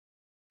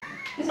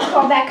This is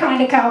called That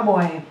Kind of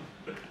Cowboy.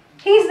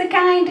 He's the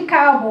kind of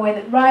cowboy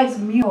that rides a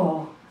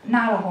mule,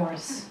 not a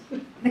horse.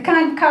 The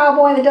kind of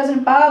cowboy that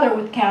doesn't bother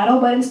with cattle,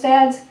 but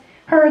instead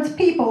herds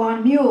people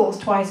on mules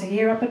twice a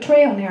year up a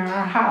trail near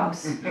our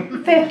house.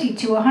 50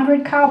 to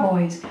 100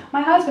 cowboys.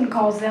 My husband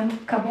calls them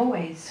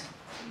cowboys.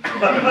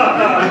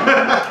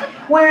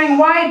 Wearing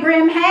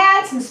wide-brim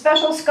hats and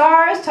special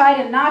scarves tied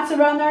in knots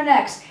around their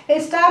necks. They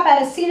stop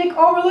at a scenic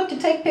overlook to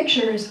take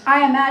pictures,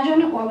 I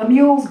imagine, while the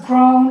mules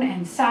groan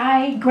and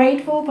sigh,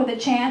 grateful for the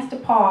chance to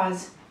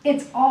pause.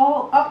 It's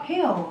all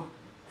uphill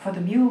for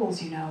the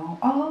mules, you know,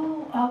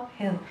 all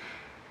uphill.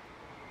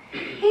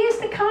 He is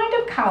the kind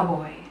of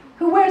cowboy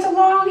who wears a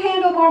long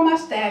handlebar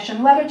mustache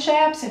and leather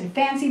chaps and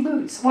fancy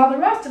boots, while the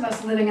rest of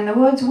us living in the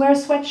woods wear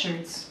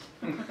sweatshirts.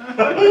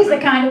 He's the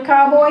kind of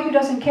cowboy who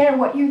doesn't care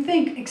what you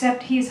think,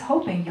 except he's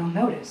hoping you'll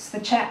notice the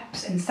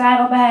chaps and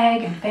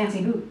saddlebag and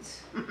fancy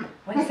boots.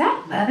 What's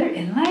that leather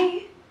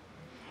inlay?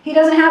 He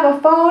doesn't have a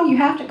phone, you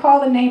have to call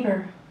the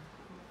neighbor.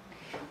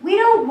 We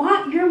don't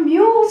want your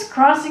mules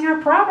crossing our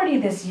property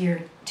this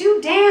year.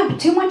 Too damp,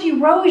 too much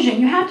erosion.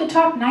 You have to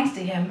talk nice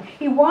to him.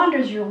 He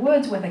wanders your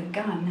woods with a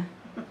gun.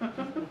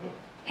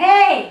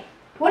 Hey,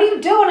 what are you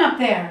doing up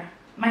there?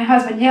 My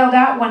husband yelled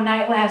out one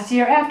night last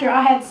year after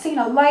I had seen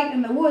a light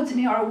in the woods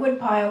near our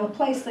woodpile, a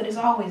place that is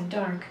always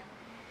dark.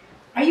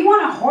 Are you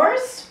on a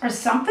horse or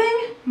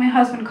something? My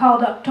husband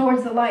called up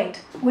towards the light,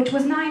 which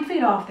was 9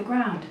 feet off the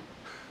ground.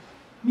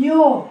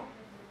 Mule.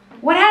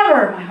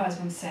 Whatever, my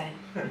husband said.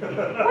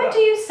 What do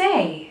you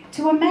say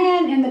to a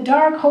man in the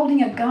dark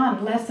holding a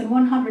gun less than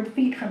 100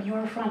 feet from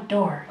your front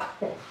door?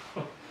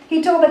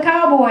 He told the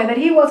cowboy that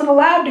he wasn't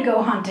allowed to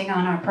go hunting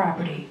on our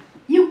property.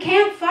 You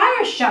can't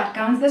fire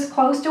shotguns this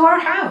close to our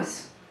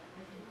house.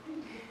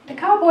 The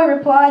cowboy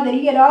replied that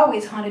he had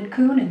always hunted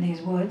coon in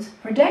these woods.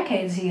 For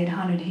decades he had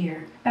hunted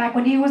here, back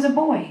when he was a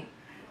boy.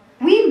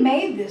 We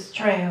made this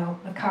trail,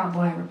 the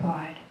cowboy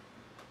replied.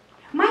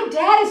 My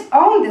dad has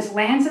owned this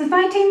land since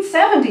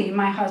 1970,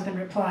 my husband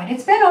replied.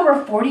 It's been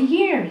over 40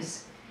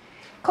 years.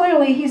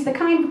 Clearly, he's the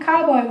kind of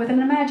cowboy with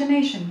an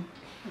imagination.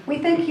 We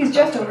think he's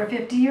just over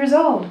 50 years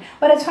old,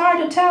 but it's hard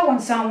to tell when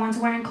someone's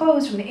wearing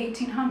clothes from the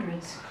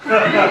 1800s.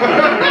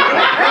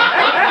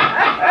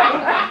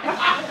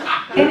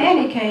 In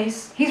any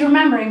case, he's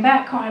remembering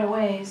back quite a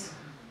ways.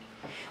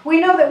 We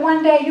know that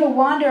one day he'll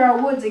wander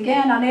our woods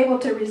again, unable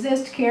to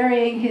resist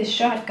carrying his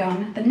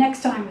shotgun, the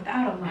next time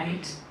without a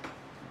light.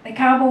 The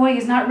cowboy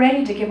is not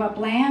ready to give up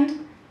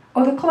land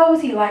or the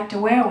clothes he liked to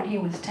wear when he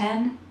was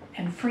 10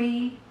 and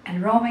free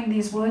and roaming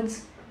these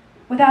woods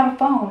without a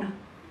phone,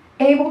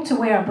 able to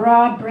wear a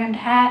broad-brimmed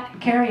hat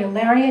and carry a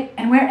lariat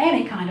and wear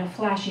any kind of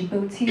flashy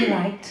boots he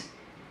liked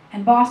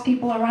and boss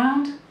people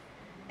around.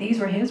 These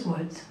were his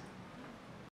woods.